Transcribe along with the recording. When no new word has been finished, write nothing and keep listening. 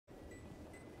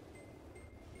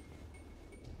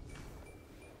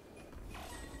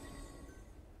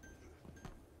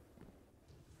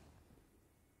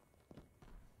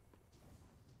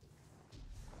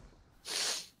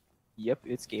Yep,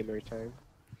 it's gamer time.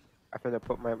 I'm gonna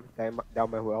put my down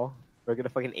my well. We're gonna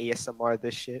fucking ASMR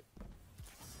this shit.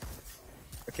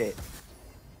 Okay.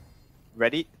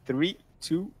 Ready? 3,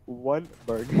 2, 1,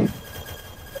 burn.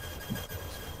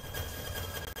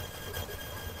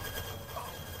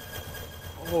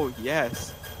 Oh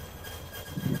yes.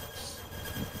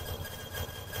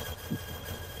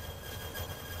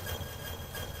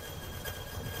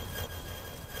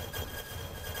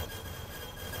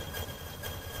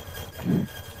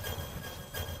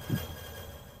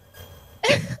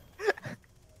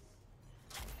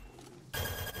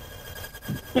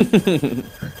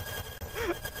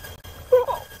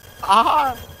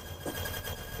 Ah!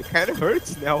 It kind of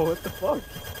hurts now. What the fuck?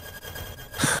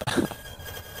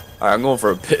 Alright, I'm going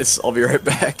for a piss. I'll be right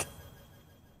back.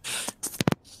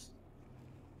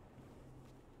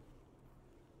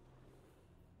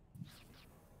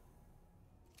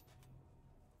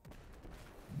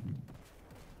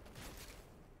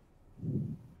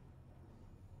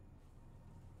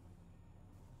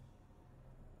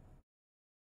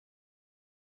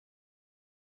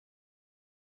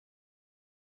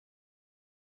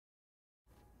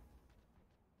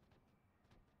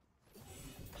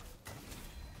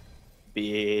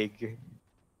 Big.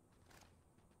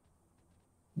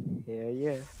 Yeah,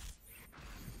 yeah.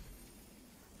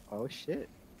 Oh shit.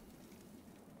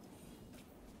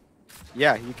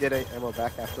 Yeah, you get ammo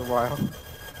back after a while.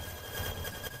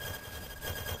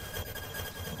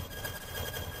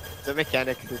 The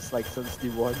mechanic is like since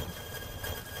D1.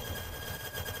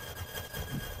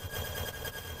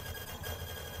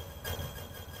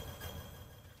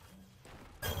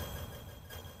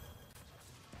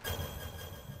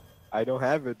 I don't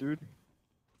have it, dude.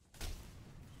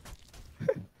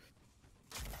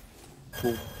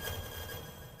 Boom.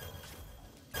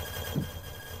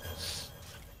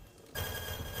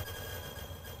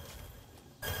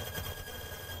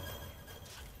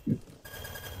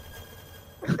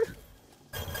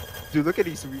 Dude, look at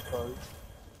these retards.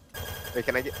 Wait,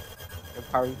 can I get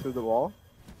empowering through the wall?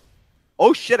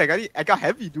 Oh shit, I got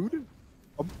heavy, dude.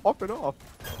 I'm popping off.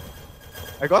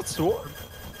 I got swarmed.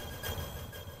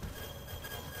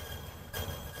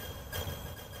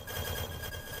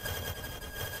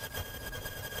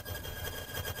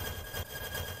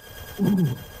 Ooh.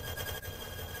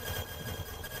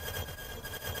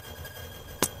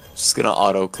 Just gonna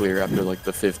auto clear after like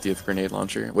the 50th grenade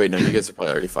launcher. Wait, no, you guys have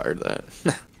probably already fired that.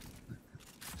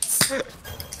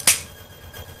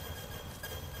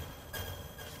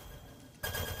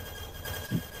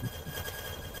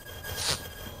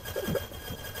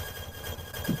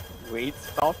 Wait,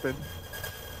 stopping.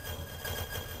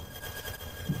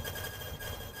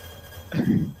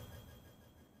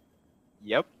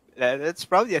 Yep, that's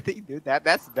probably a thing, dude.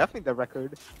 That's definitely the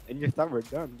record. And you thought we're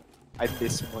done. I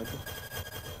missed one.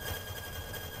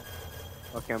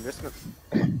 Okay, I'm just gonna.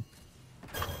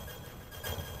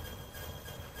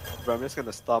 Bro, I'm just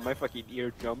gonna stop my fucking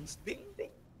eardrums. Ding ding.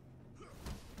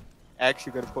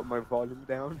 Actually, gonna put my volume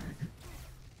down.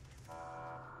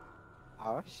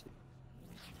 Oh shit.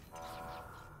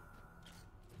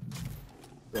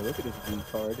 Bro, look at this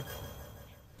retard.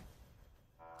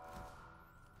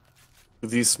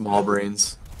 These small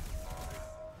brains.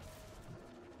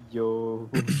 Yo.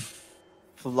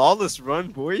 Flawless run,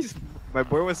 boys. My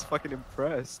boy was fucking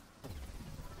impressed.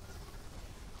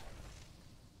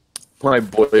 My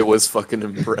boy was fucking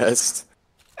impressed.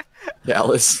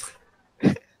 Dallas.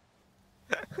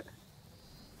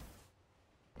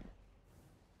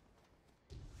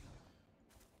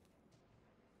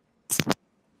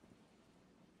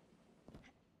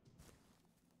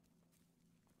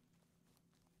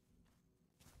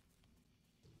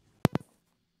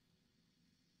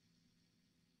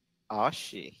 Ah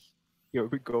shit. Here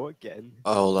we go again.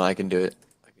 Oh, hold on, I can do it.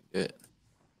 I can do it.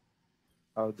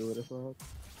 I'll do it as well.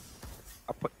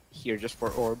 I'll put here just for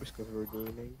orbs because we're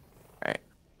gaming. Alright.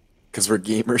 Because we're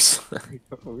gamers.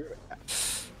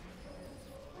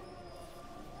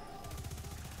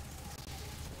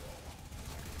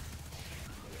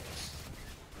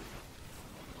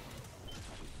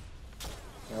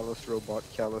 Callous robot,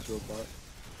 callous robot.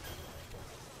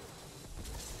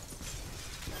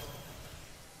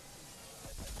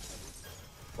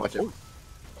 Watch it.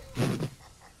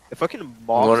 The fucking I'm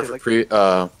mobs going are for like.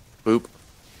 boop.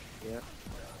 Yeah.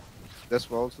 This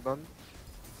wall's done.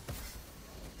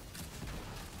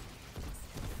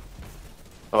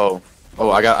 Oh.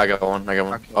 Oh, I got one. I got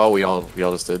one. Okay. Oh, we all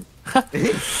just did.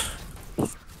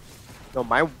 No,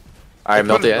 my. I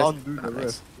melted it. it. Oh,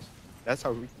 nice. That's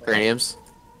how we. Craniums.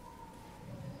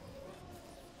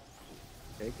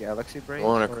 Okay, galaxy brain.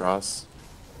 Going across.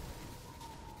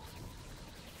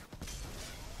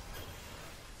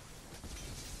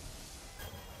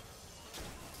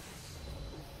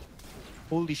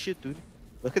 Holy shit, dude.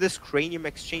 Look at this cranium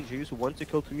exchange. I use 1 to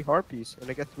kill 3 harpies,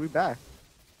 and I get 3 back.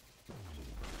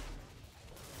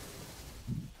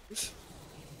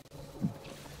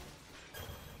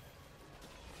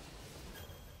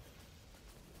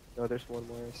 No, there's one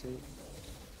more, I see.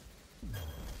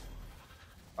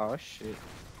 Oh shit.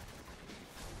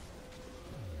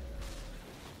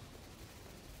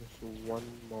 There's one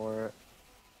more.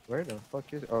 Where the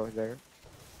fuck is? Oh, there.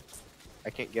 I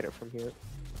can't get it from here.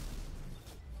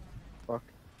 Fuck.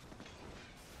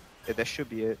 Yeah, that should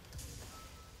be it.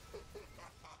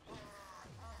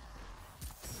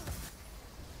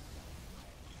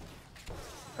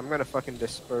 I'm gonna fucking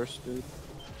disperse, dude.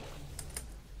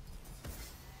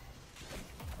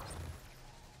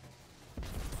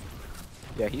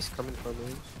 Yeah, he's coming for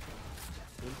me.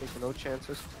 I'm taking no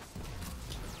chances.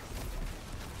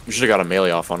 You should have got a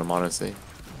melee off on him, honestly.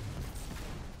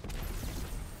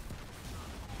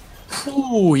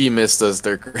 Ooh, he missed us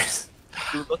there, Chris.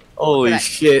 Dude, Holy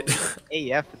shit.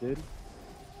 AF, dude.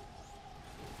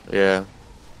 Yeah.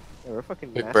 Yeah, we're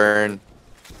fucking Quick massive. burn.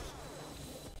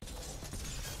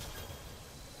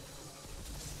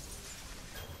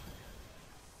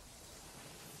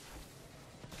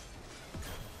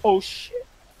 Oh shit.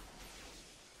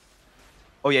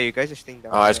 Oh yeah, you guys are staying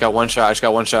down. Oh, I just got one shot. I just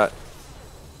got one shot.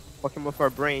 Fucking with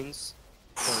our brains.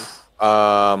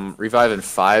 Revive in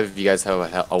 5 if you guys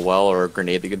have a well or a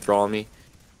grenade that you can throw on me.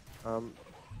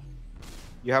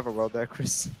 You have a well there,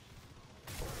 Chris.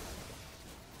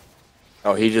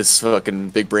 Oh, he just fucking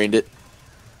big brained it.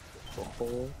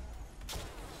 Oh.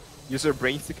 Use our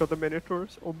brains to kill the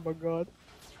minotaurs. Oh my god.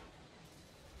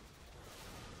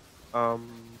 I'm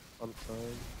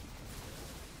trying.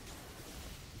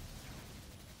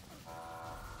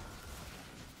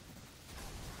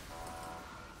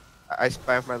 I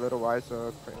spammed my little wise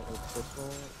pistol,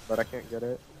 but I can't get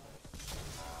it.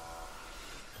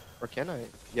 Or can I?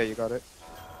 Yeah, you got it.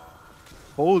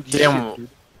 Holy Damn. shit, dude.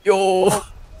 Yo.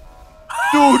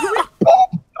 Dude!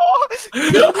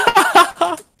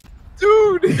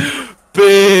 Dude!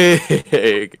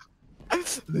 Big.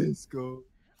 Let's go.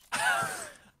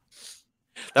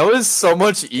 That was so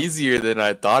much easier than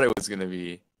I thought it was gonna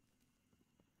be.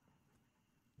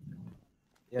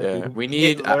 Yeah, dude, we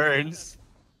need. It learns.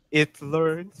 It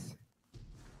learns.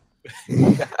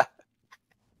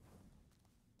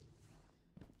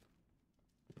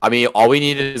 I mean, all we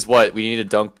need is what? We need to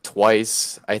dunk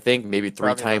twice. I think maybe 3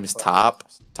 Probably not times twice.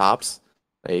 tops.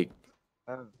 Like,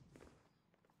 Oh.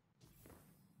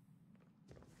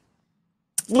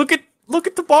 look at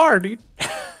the bar, dude.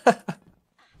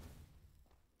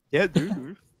 Yeah,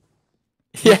 dude.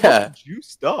 Yeah,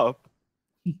 Juiced up.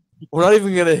 we're not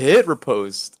even gonna hit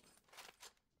riposte.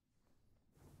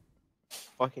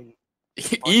 Fucking.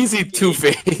 Easy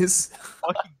two-face.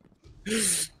 Fucking.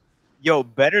 Yo,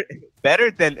 better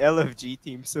than LFG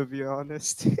teams, to be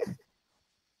honest.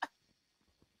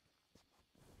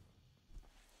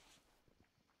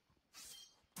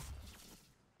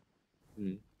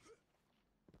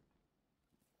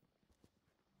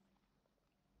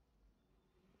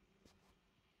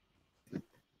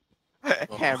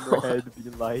 Hammerhead be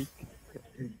like.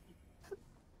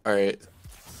 All right.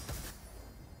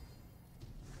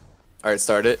 All right,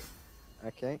 start it.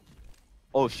 Okay.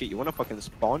 Oh shit, you wanna fucking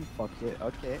spawn? Fuck it.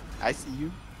 Okay, I see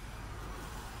you.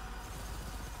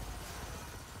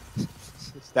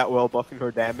 Is that well buffing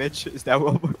her damage? Is that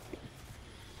well buffing?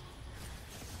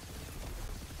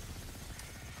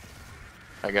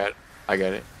 I got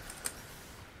it.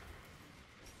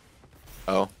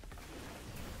 Oh.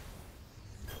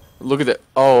 Look at that.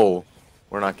 Oh,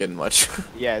 we're not getting much.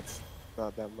 Yeah, it's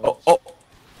not that much. Oh.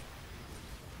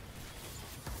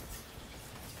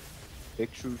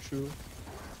 Big choo.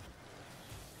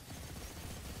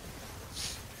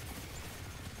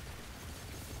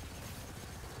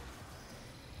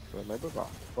 Remember,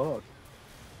 fuck.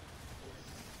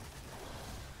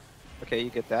 Okay,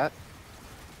 you get that.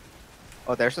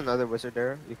 Oh, there's another wizard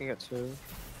there. You can get 2.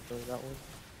 So that one.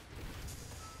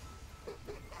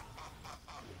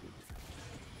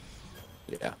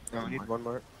 Yeah. No, we need one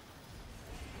more.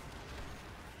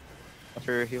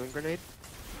 After your healing grenade.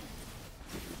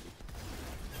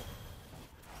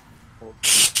 Oh.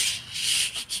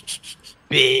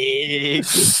 Big.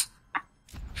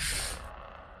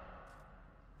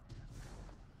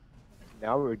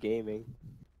 Now we're gaming.